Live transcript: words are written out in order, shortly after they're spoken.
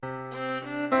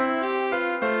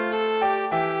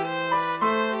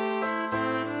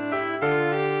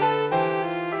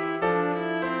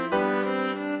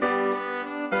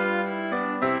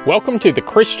Welcome to the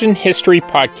Christian History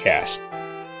Podcast,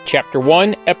 Chapter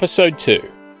 1, Episode 2,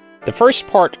 the first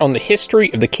part on the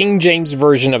history of the King James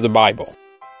Version of the Bible.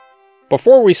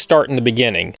 Before we start in the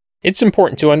beginning, it's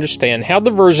important to understand how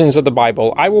the versions of the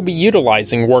Bible I will be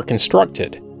utilizing were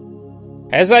constructed.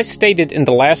 As I stated in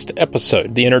the last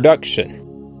episode, the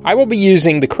introduction, I will be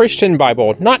using the Christian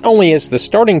Bible not only as the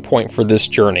starting point for this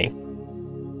journey,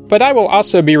 but I will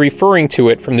also be referring to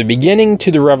it from the beginning to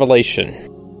the Revelation.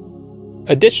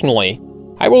 Additionally,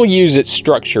 I will use its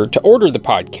structure to order the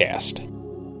podcast.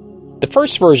 The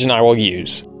first version I will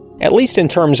use, at least in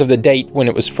terms of the date when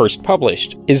it was first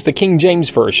published, is the King James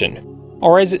Version,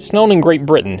 or as it's known in Great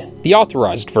Britain, the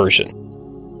authorized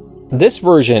version. This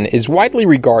version is widely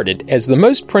regarded as the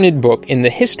most printed book in the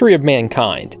history of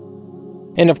mankind.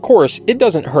 And of course, it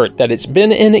doesn't hurt that it's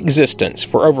been in existence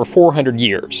for over 400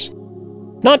 years.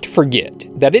 Not to forget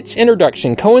that its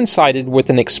introduction coincided with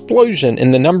an explosion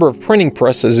in the number of printing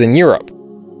presses in Europe.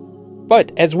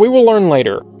 But, as we will learn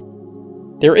later,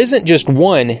 there isn't just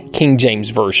one King James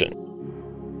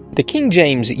Version. The King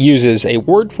James uses a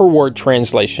word-for-word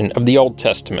translation of the Old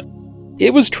Testament.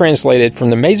 It was translated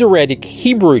from the Masoretic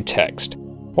Hebrew text,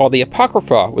 while the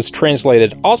Apocrypha was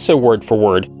translated also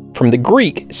word-for-word from the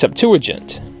Greek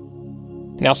Septuagint.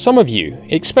 Now, some of you,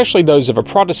 especially those of a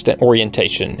Protestant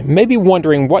orientation, may be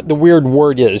wondering what the weird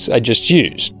word is I just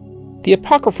used. The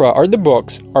Apocrypha are the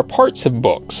books, or parts of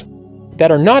books,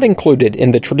 that are not included in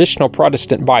the traditional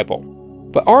Protestant Bible,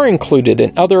 but are included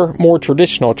in other, more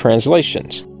traditional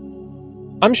translations.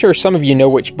 I'm sure some of you know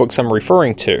which books I'm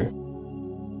referring to,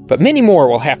 but many more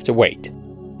will have to wait.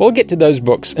 We'll get to those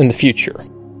books in the future.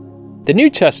 The New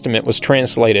Testament was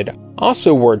translated,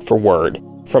 also word for word,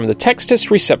 from the Textus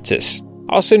Receptus,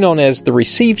 also known as the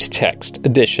Received Text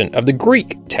edition of the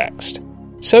Greek text,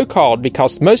 so called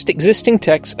because most existing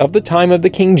texts of the time of the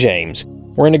King James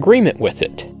were in agreement with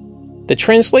it. The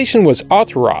translation was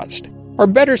authorized, or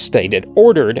better stated,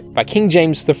 ordered by King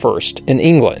James I in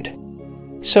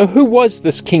England. So who was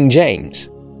this King James?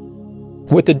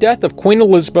 With the death of Queen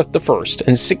Elizabeth I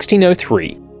in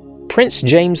 1603, Prince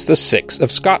James VI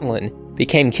of Scotland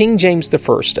became King James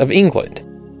I of England.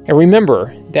 And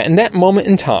remember that in that moment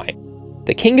in time,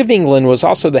 the King of England was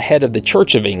also the head of the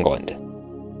Church of England.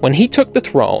 When he took the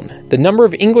throne, the number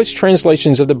of English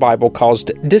translations of the Bible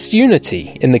caused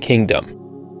disunity in the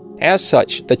kingdom. As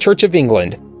such, the Church of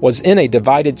England was in a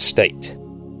divided state.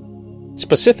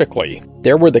 Specifically,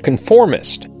 there were the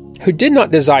conformists, who did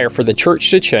not desire for the church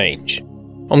to change.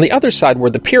 On the other side were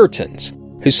the Puritans,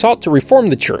 who sought to reform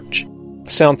the church.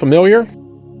 Sound familiar?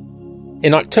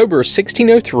 In October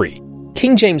 1603,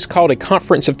 King James called a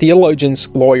conference of theologians,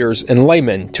 lawyers, and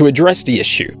laymen to address the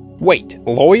issue. Wait,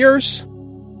 lawyers?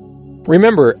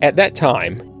 Remember, at that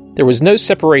time, there was no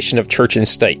separation of church and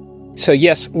state. So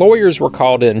yes, lawyers were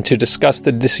called in to discuss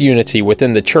the disunity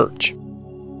within the church.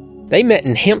 They met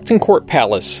in Hampton Court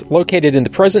Palace, located in the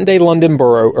present-day London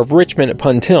borough of Richmond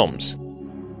upon Thames.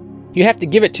 You have to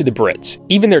give it to the Brits.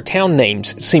 Even their town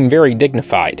names seem very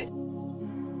dignified.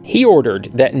 He ordered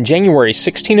that in January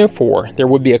 1604 there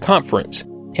would be a conference,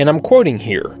 and I'm quoting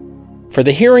here, for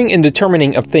the hearing and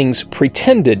determining of things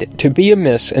pretended to be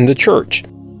amiss in the church.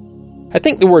 I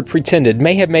think the word pretended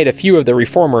may have made a few of the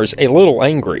reformers a little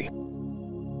angry.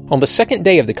 On the second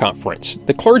day of the conference,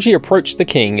 the clergy approached the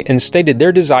king and stated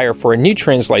their desire for a new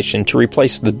translation to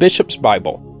replace the Bishop's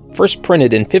Bible, first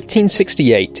printed in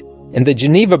 1568, and the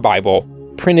Geneva Bible,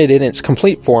 printed in its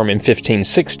complete form in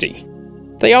 1560.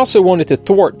 They also wanted to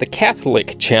thwart the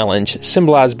Catholic challenge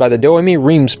symbolized by the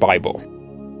Douay-Rheims Bible.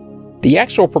 The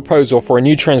actual proposal for a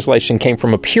new translation came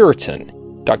from a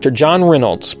Puritan, Dr. John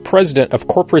Reynolds, president of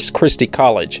Corpus Christi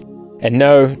College, and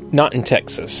no, not in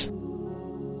Texas.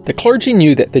 The clergy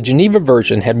knew that the Geneva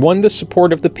version had won the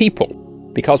support of the people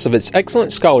because of its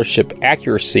excellent scholarship,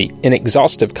 accuracy, and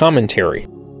exhaustive commentary.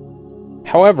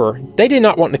 However, they did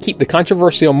not want to keep the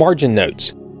controversial margin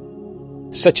notes,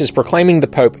 such as proclaiming the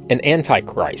Pope an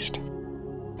Antichrist.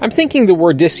 I'm thinking the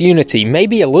word disunity may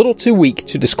be a little too weak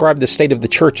to describe the state of the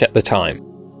church at the time.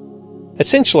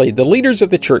 Essentially, the leaders of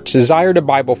the church desired a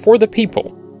Bible for the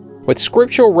people, with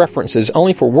scriptural references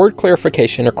only for word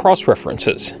clarification or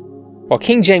cross-references, while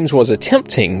King James was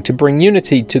attempting to bring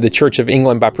unity to the Church of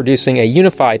England by producing a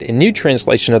unified and new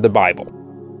translation of the Bible,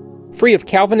 free of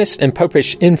Calvinist and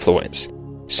Popish influence.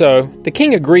 So, the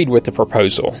king agreed with the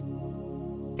proposal.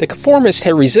 The conformists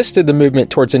had resisted the movement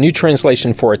towards a new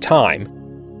translation for a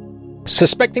time,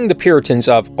 suspecting the Puritans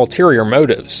of ulterior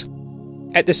motives.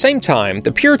 At the same time,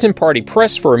 the Puritan party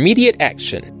pressed for immediate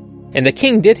action, and the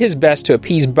king did his best to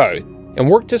appease both and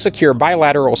worked to secure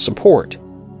bilateral support.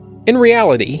 In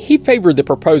reality, he favored the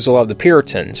proposal of the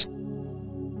Puritans,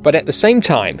 but at the same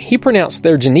time, he pronounced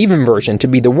their Genevan version to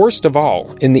be the worst of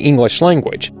all in the English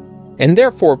language, and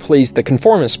therefore pleased the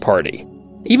conformist party.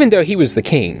 Even though he was the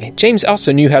king, James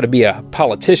also knew how to be a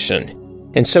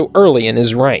politician, and so early in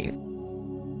his reign.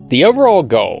 The overall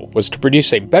goal was to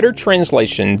produce a better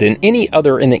translation than any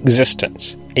other in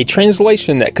existence, a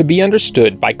translation that could be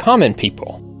understood by common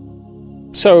people.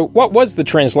 So, what was the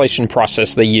translation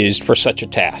process they used for such a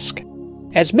task?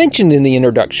 As mentioned in the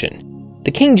introduction,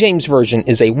 the King James Version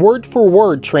is a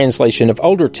word-for-word translation of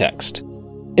older text.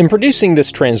 In producing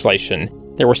this translation,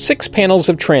 there were 6 panels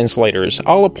of translators,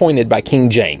 all appointed by King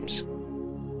James.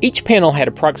 Each panel had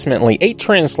approximately 8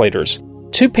 translators,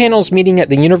 2 panels meeting at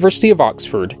the University of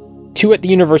Oxford, 2 at the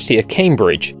University of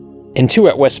Cambridge, and 2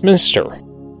 at Westminster.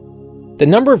 The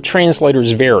number of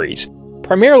translators varies,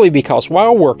 primarily because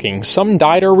while working, some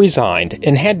died or resigned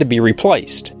and had to be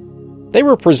replaced. They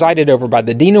were presided over by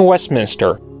the Dean of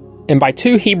Westminster and by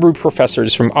 2 Hebrew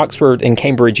professors from Oxford and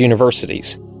Cambridge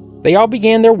universities. They all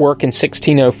began their work in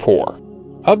 1604.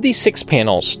 Of these 6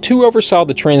 panels, 2 oversaw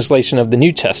the translation of the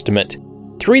New Testament,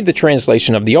 3 the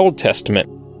translation of the Old Testament,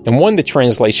 and 1 the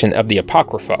translation of the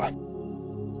Apocrypha.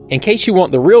 In case you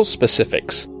want the real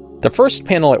specifics, the first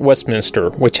panel at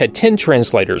Westminster, which had 10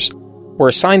 translators, were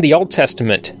assigned the Old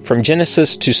Testament from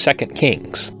Genesis to 2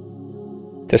 Kings.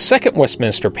 The second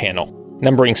Westminster panel,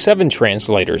 numbering 7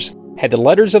 translators, had the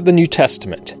letters of the New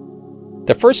Testament.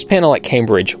 The first panel at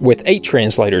Cambridge, with 8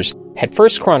 translators, had 1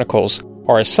 Chronicles,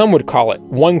 or as some would call it,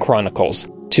 1 Chronicles,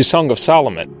 to Song of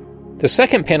Solomon. The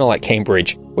second panel at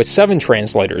Cambridge, with 7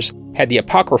 translators, had the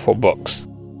Apocryphal books.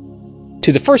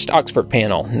 To the first Oxford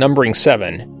panel, numbering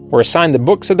 7, were assigned the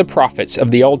books of the prophets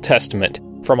of the Old Testament,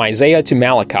 from Isaiah to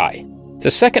Malachi.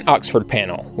 The second Oxford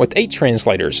panel, with 8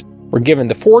 translators, were given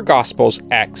the 4 Gospels,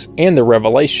 Acts, and the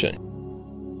Revelation.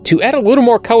 To add a little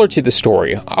more color to the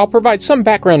story, I'll provide some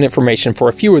background information for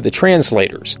a few of the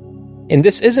translators. And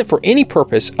this isn't for any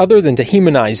purpose other than to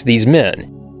humanize these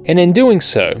men. And in doing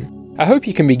so, I hope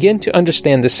you can begin to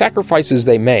understand the sacrifices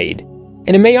they made,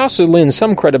 and it may also lend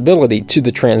some credibility to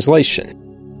the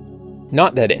translation.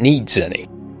 Not that it needs any.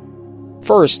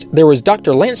 First, there was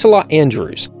Dr. Lancelot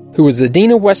Andrews, who was the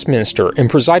Dean of Westminster and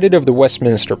presided over the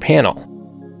Westminster panel.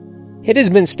 It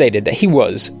has been stated that he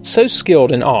was so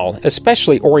skilled in all,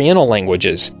 especially Oriental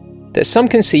languages, that some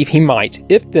conceive he might,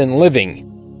 if then living,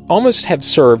 almost have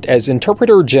served as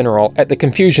interpreter general at the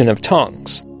confusion of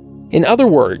tongues. In other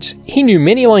words, he knew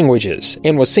many languages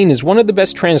and was seen as one of the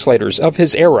best translators of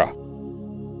his era,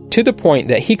 to the point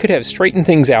that he could have straightened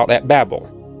things out at Babel,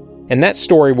 and that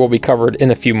story will be covered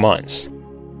in a few months.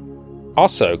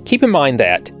 Also, keep in mind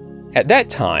that, at that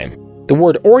time, the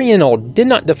word Oriental did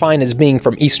not define as being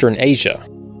from Eastern Asia,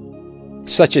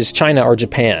 such as China or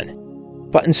Japan,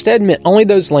 but instead meant only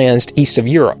those lands east of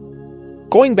Europe.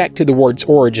 Going back to the word's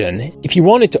origin, if you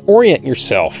wanted to orient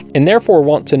yourself and therefore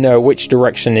want to know which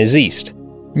direction is east,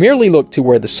 merely look to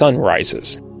where the sun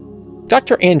rises.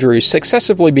 Dr. Andrews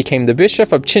successively became the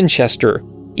Bishop of Chichester,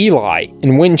 Ely,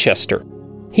 and Winchester.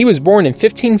 He was born in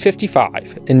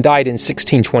 1555 and died in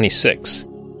 1626.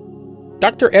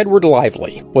 Dr. Edward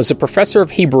Lively was a professor of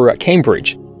Hebrew at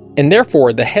Cambridge, and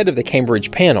therefore the head of the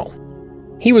Cambridge panel.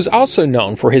 He was also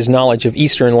known for his knowledge of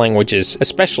Eastern languages,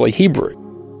 especially Hebrew.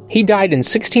 He died in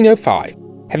 1605,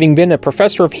 having been a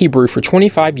professor of Hebrew for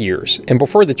 25 years and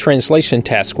before the translation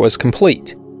task was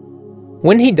complete.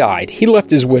 When he died, he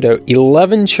left his widow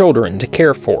 11 children to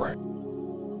care for.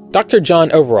 Dr.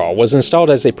 John Overall was installed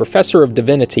as a professor of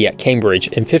divinity at Cambridge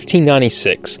in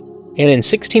 1596, and in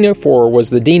 1604 was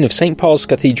the Dean of St. Paul's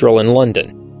Cathedral in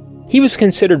London. He was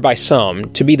considered by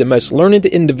some to be the most learned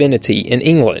in divinity in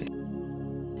England.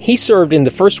 He served in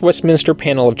the first Westminster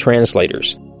panel of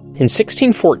translators. In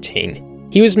 1614,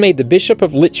 he was made the Bishop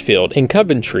of Lichfield in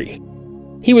Coventry.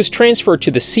 He was transferred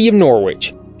to the See of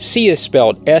Norwich. See is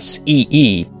spelled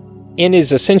S-E-E, and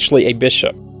is essentially a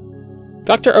bishop.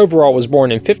 Dr. Overall was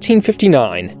born in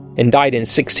 1559 and died in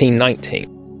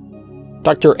 1619.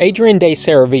 Dr. Adrien de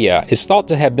Saravia is thought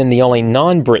to have been the only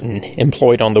non-Briton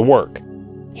employed on the work.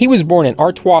 He was born in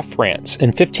Artois, France in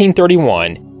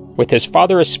 1531, with his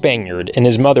father a Spaniard and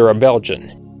his mother a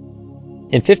Belgian.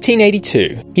 In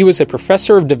 1582, he was a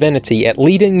professor of divinity at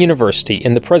Leiden University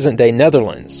in the present-day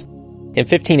Netherlands. In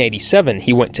 1587,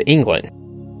 he went to England.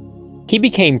 He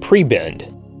became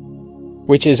prebend,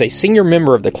 which is a senior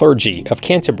member of the clergy of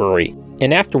Canterbury,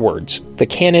 and afterwards, the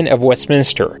Canon of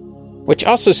Westminster, which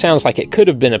also sounds like it could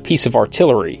have been a piece of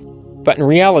artillery, but in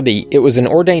reality, it was an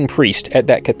ordained priest at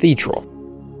that cathedral.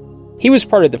 He was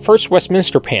part of the first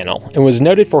Westminster panel and was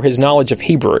noted for his knowledge of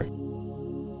Hebrew.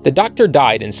 The doctor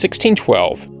died in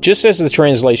 1612, just as the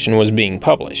translation was being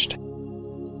published.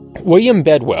 William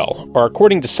Bedwell, or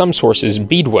according to some sources,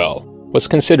 Bedwell, was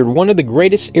considered one of the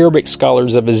greatest Arabic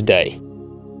scholars of his day.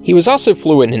 He was also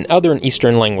fluent in other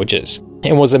Eastern languages,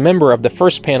 and was a member of the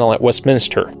first panel at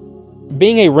Westminster.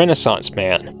 Being a Renaissance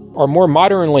man, or more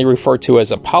modernly referred to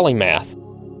as a polymath,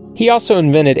 he also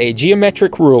invented a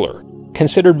geometric ruler,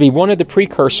 considered to be one of the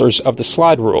precursors of the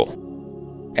slide rule.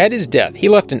 At his death, he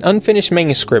left an unfinished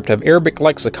manuscript of Arabic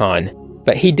lexicon,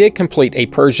 but he did complete a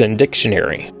Persian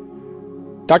dictionary.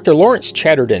 Dr. Lawrence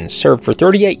Chatterton served for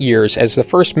 38 years as the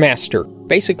first master,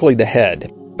 basically the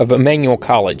head, of Emmanuel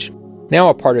College, now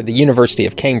a part of the University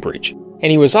of Cambridge,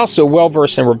 and he was also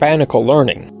well-versed in rabbinical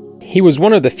learning. He was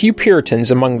one of the few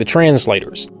Puritans among the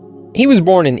translators. He was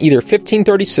born in either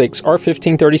 1536 or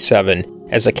 1537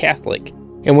 as a Catholic,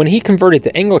 and when he converted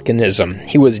to Anglicanism,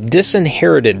 he was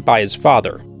disinherited by his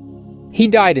father. He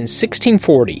died in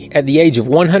 1640 at the age of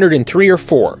 103 or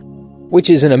 4, which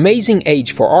is an amazing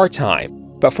age for our time,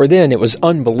 but for then it was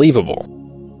unbelievable.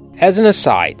 As an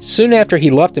aside, soon after he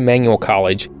left Emmanuel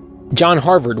College, John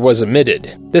Harvard was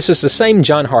admitted. This is the same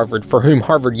John Harvard for whom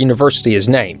Harvard University is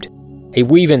named, a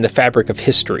weave in the fabric of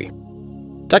history.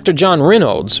 Dr. John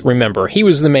Reynolds, remember, he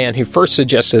was the man who first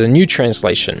suggested a new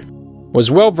translation,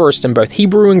 was well-versed in both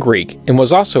Hebrew and Greek, and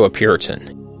was also a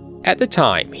Puritan. At the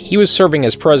time, he was serving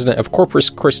as president of Corpus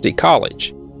Christi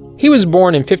College. He was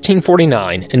born in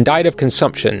 1549 and died of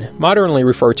consumption, modernly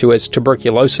referred to as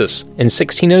tuberculosis, in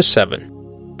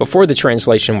 1607, before the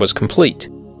translation was complete.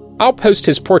 I'll post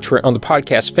his portrait on the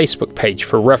podcast Facebook page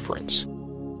for reference.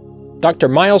 Dr.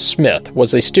 Miles Smith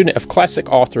was a student of classic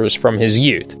authors from his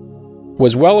youth,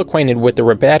 was well acquainted with the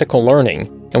rabbinical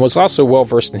learning, and was also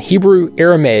well-versed in Hebrew,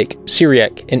 Aramaic,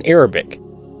 Syriac, and Arabic.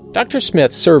 Dr.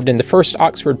 Smith served in the first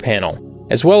Oxford panel,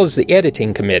 as well as the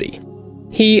editing committee.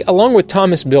 He, along with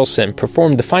Thomas Bilson,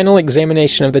 performed the final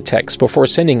examination of the text before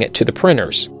sending it to the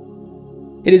printers.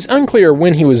 It is unclear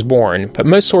when he was born, but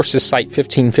most sources cite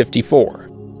 1554.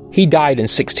 He died in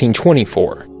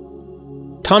 1624.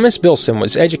 Thomas Bilson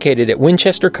was educated at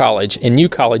Winchester College and New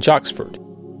College, Oxford.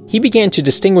 He began to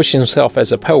distinguish himself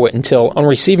as a poet until, on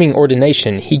receiving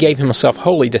ordination, he gave himself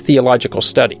wholly to theological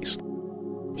studies.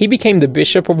 He became the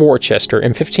Bishop of Worcester in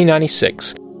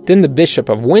 1596, then the Bishop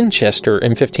of Winchester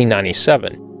in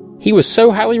 1597. He was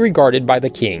so highly regarded by the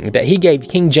king that he gave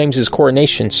King James's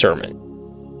coronation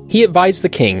sermon. He advised the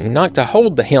king not to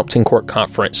hold the Hampton Court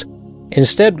Conference,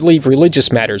 instead leave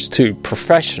religious matters to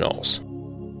professionals.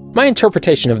 My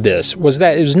interpretation of this was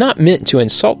that it was not meant to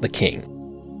insult the king,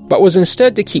 but was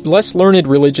instead to keep less learned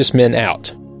religious men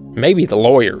out, maybe the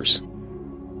lawyers.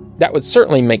 That would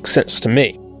certainly make sense to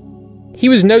me. He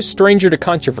was no stranger to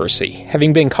controversy,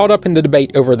 having been caught up in the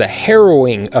debate over the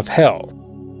harrowing of hell.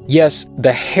 Yes,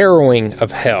 the harrowing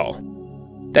of hell.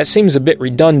 That seems a bit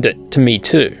redundant to me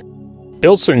too.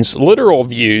 Bilson's literal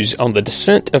views on the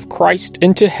descent of Christ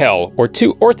into hell were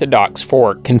too orthodox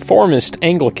for conformist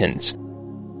Anglicans,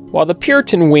 while the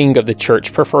Puritan wing of the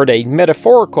church preferred a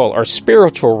metaphorical or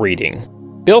spiritual reading.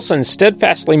 Bilson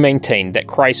steadfastly maintained that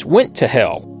Christ went to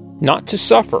hell, not to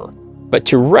suffer, but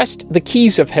to wrest the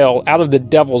keys of hell out of the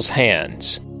devil's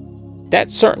hands.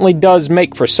 That certainly does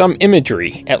make for some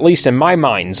imagery, at least in my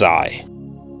mind's eye.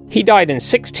 He died in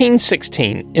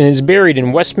 1616 and is buried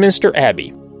in Westminster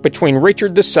Abbey, between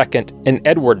Richard II and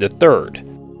Edward III.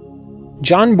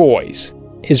 John Boyes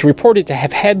is reported to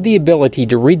have had the ability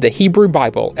to read the Hebrew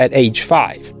Bible at age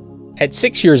 5. At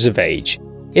 6 years of age,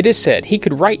 it is said he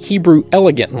could write Hebrew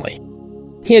elegantly.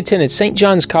 He attended St.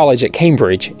 John's College at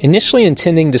Cambridge, initially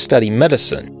intending to study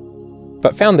medicine,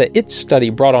 but found that its study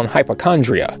brought on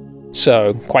hypochondria,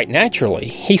 so, quite naturally,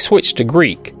 he switched to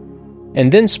Greek,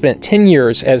 and then spent 10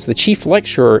 years as the chief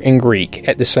lecturer in Greek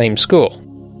at the same school.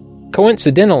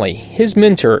 Coincidentally, his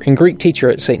mentor and Greek teacher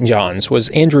at St. John's was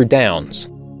Andrew Downes.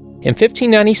 In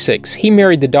 1596, he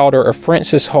married the daughter of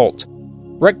Francis Holt,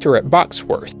 rector at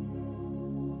Boxworth,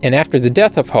 and after the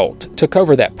death of Holt, took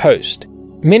over that post.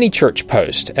 Many church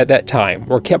posts at that time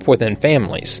were kept within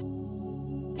families.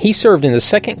 He served in the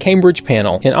second Cambridge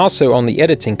panel and also on the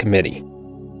editing committee.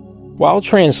 While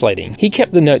translating, he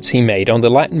kept the notes he made on the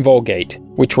Latin Vulgate,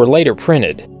 which were later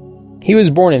printed. He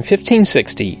was born in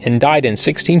 1560 and died in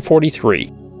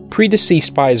 1643,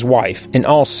 predeceased by his wife and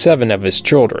all 7 of his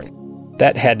children.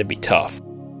 That had to be tough.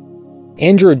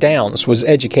 Andrew Downes was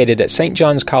educated at St.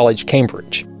 John's College,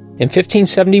 Cambridge. In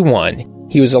 1571,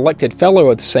 he was elected Fellow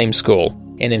of the same school,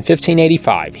 and in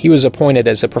 1585 he was appointed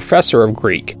as a professor of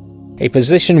Greek, a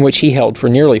position which he held for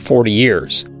nearly 40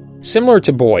 years. Similar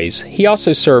to Boyes, he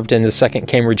also served in the second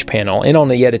Cambridge panel and on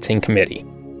the editing committee.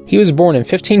 He was born in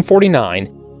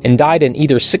 1549 and died in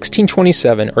either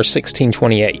 1627 or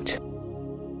 1628.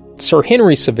 Sir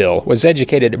Henry Savile was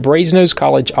educated at Brasenose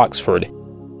College, Oxford,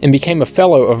 and became a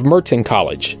Fellow of Merton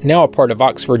College, now a part of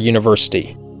Oxford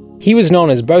University. He was known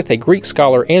as both a Greek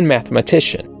scholar and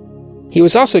mathematician. He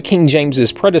was also King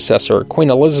James's predecessor,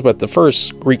 Queen Elizabeth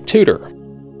I's Greek tutor.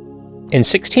 In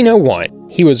 1601,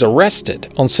 he was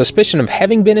arrested on suspicion of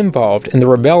having been involved in the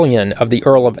rebellion of the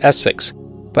Earl of Essex,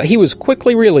 but he was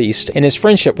quickly released, and his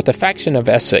friendship with the faction of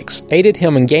Essex aided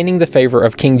him in gaining the favor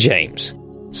of King James.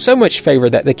 So much favor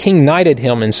that the king knighted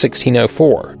him in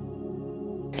 1604.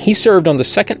 He served on the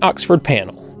Second Oxford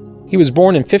panel. He was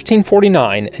born in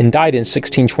 1549 and died in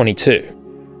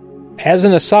 1622. As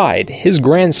an aside, his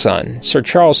grandson, Sir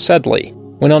Charles Sedley,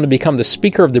 went on to become the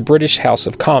Speaker of the British House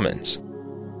of Commons.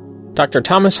 Dr.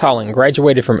 Thomas Holland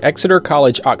graduated from Exeter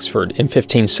College, Oxford in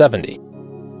 1570.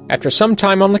 After some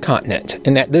time on the continent,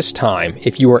 and at this time,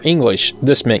 if you were English,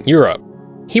 this meant Europe,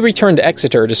 he returned to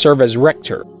Exeter to serve as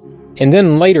rector, and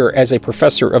then later as a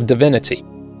professor of divinity.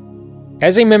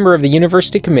 As a member of the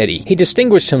university committee, he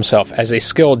distinguished himself as a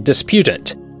skilled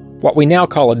disputant, what we now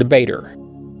call a debater.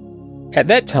 At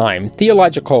that time,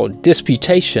 theological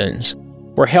disputations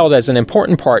were held as an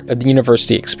important part of the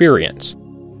university experience.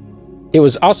 It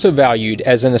was also valued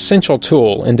as an essential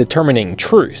tool in determining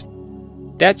truth.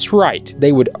 That's right,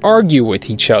 they would argue with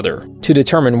each other to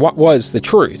determine what was the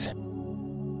truth.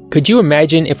 Could you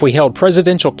imagine if we held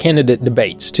presidential candidate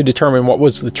debates to determine what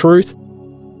was the truth?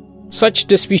 Such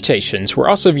disputations were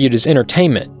also viewed as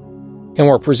entertainment and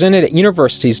were presented at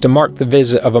universities to mark the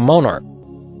visit of a monarch.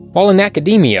 While in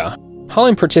academia,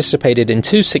 Holland participated in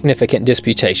two significant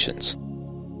disputations,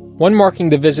 one marking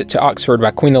the visit to Oxford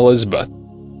by Queen Elizabeth,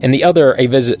 and the other a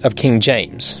visit of King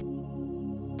James.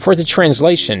 For the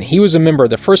translation, he was a member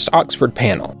of the First Oxford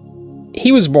panel.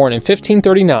 He was born in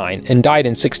 1539 and died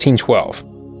in 1612.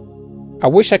 I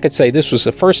wish I could say this was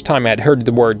the first time I'd heard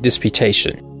the word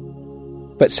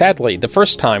disputation. But sadly, the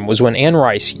first time was when Anne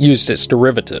Rice used its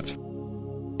derivative.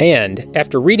 And,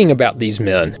 after reading about these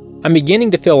men, I'm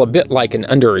beginning to feel a bit like an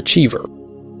underachiever.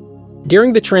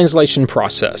 During the translation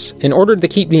process, in order to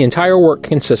keep the entire work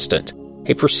consistent,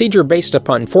 a procedure based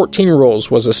upon 14 rules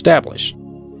was established.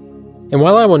 And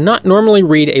while I will not normally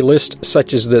read a list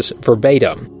such as this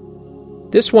verbatim,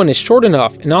 this one is short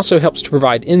enough and also helps to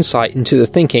provide insight into the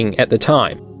thinking at the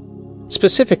time.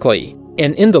 Specifically,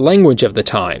 and in the language of the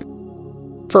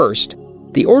time. First,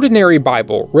 the ordinary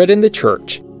Bible read in the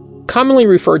church, commonly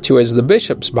referred to as the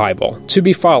Bishop's Bible, to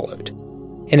be followed,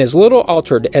 and as little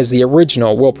altered as the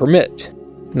original will permit.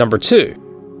 Number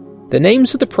 2, the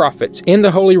names of the prophets and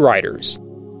the holy writers,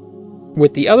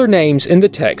 with the other names in the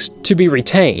text to be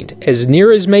retained as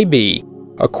near as may be,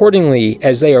 accordingly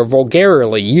as they are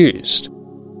vulgarly used.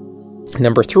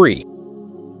 Number 3,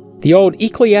 the old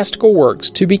ecclesiastical works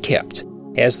to be kept,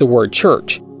 as the word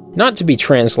church, not to be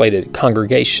translated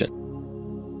congregation.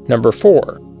 Number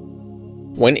 4,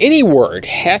 when any word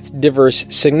hath diverse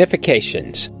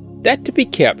significations, that to be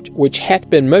kept which hath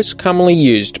been most commonly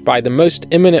used by the most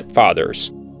eminent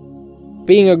fathers,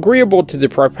 being agreeable to the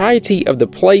propriety of the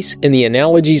place in the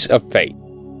analogies of faith.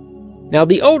 Now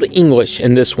the Old English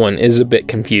in this one is a bit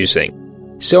confusing.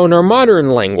 So in our modern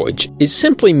language, it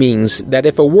simply means that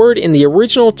if a word in the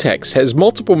original text has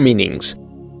multiple meanings,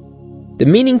 the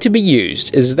meaning to be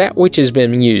used is that which has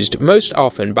been used most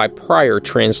often by prior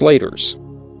translators.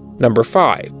 Number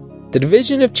 5, the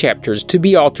division of chapters to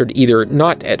be altered either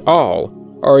not at all,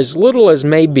 or as little as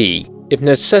may be, if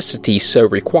necessity so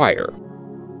require.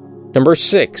 Number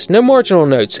 6, no marginal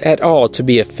notes at all to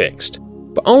be affixed,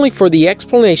 but only for the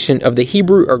explanation of the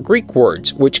Hebrew or Greek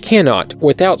words which cannot,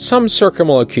 without some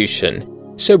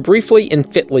circumlocution, so briefly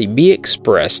and fitly be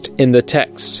expressed in the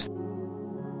text.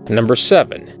 Number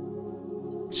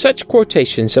 7, such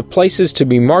quotations of places to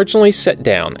be marginally set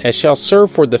down as shall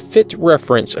serve for the fit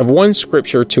reference of one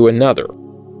scripture to another.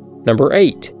 Number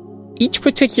 8, each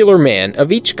particular man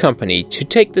of each company to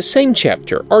take the same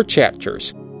chapter or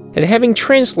chapters, and having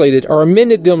translated or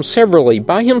amended them severally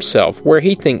by himself where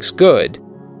he thinks good,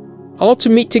 all to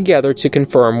meet together to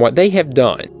confirm what they have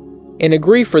done, and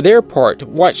agree for their part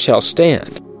what shall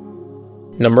stand.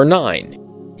 Number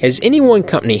 9, as any one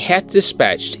company hath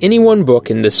dispatched any one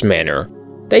book in this manner,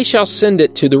 they shall send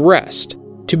it to the rest,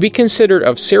 to be considered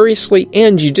of seriously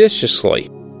and judiciously,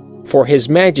 for his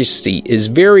majesty is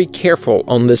very careful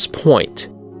on this point.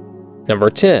 Number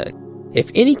 10,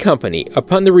 if any company,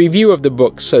 upon the review of the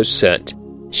book so sent,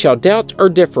 shall doubt or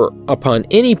differ upon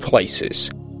any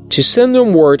places, to send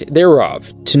them word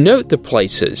thereof, to note the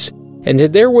places, and to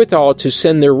therewithal to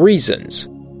send their reasons,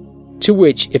 to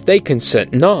which, if they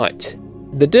consent not,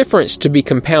 the difference to be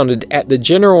compounded at the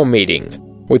general meeting,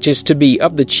 which is to be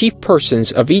of the chief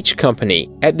persons of each company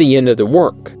at the end of the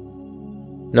work.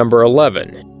 Number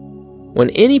 11. When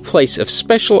any place of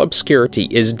special obscurity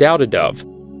is doubted of,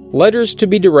 letters to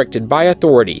be directed by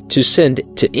authority to send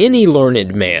to any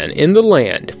learned man in the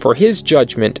land for his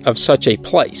judgment of such a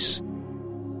place.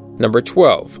 Number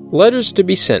 12. Letters to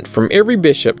be sent from every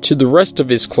bishop to the rest of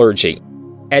his clergy,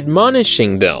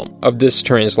 admonishing them of this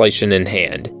translation in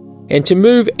hand, and to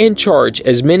move and charge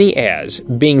as many as,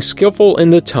 being skillful in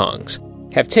the tongues,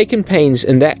 have taken pains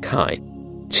in that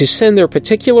kind, to send their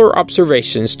particular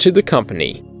observations to the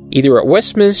company, either at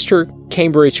Westminster,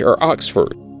 Cambridge, or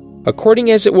Oxford,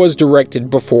 according as it was directed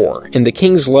before in the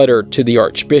king's letter to the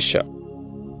archbishop.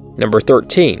 Number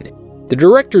 13. The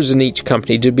directors in each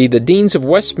company to be the deans of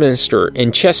Westminster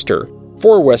and Chester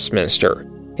for Westminster,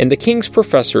 and the king's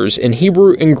professors in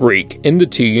Hebrew and Greek in the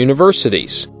two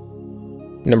universities.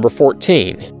 Number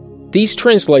 14. These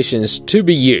translations to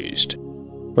be used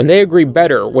when they agree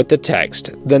better with the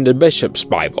text than the bishop's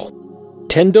Bible.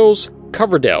 Tyndale's,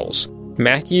 Coverdale's,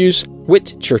 Matthew's,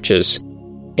 Whitchurch's,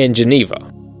 and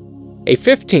Geneva. A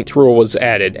 15th rule was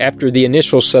added after the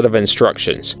initial set of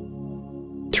instructions.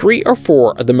 3 or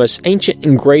 4 of the most ancient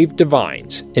engraved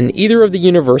divines in either of the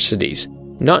universities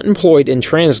not employed in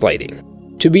translating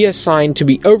to be assigned to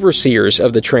be overseers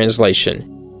of the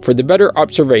translation for the better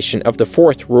observation of the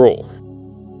 4th rule.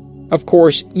 Of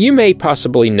course, you may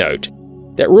possibly note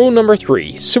that rule number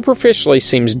 3 superficially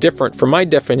seems different from my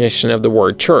definition of the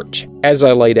word church, as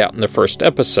I laid out in the first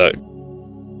episode.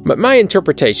 But my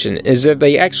interpretation is that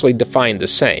they actually define the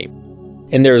same,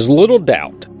 and there is little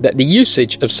doubt that the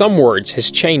usage of some words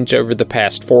has changed over the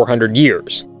past 400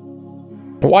 years.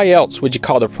 Why else would you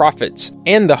call the prophets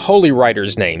and the holy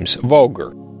writers' names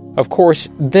vulgar? Of course,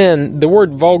 then the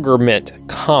word vulgar meant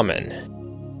common.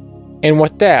 And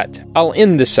with that, I'll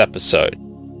end this episode.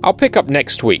 I'll pick up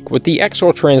next week with the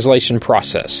actual translation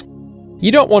process.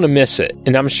 You don't want to miss it,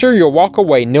 and I'm sure you'll walk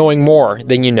away knowing more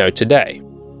than you know today.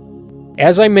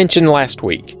 As I mentioned last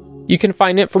week, you can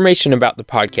find information about the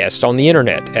podcast on the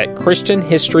internet at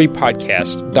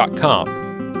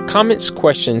christianhistorypodcast.com. Comments,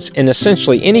 questions, and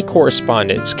essentially any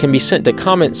correspondence can be sent to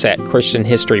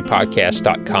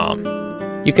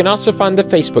comments@christianhistorypodcast.com. You can also find the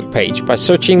Facebook page by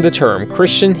searching the term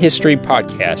Christian History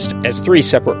Podcast as 3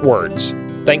 separate words.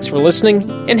 Thanks for listening,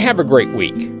 and have a great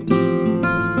week.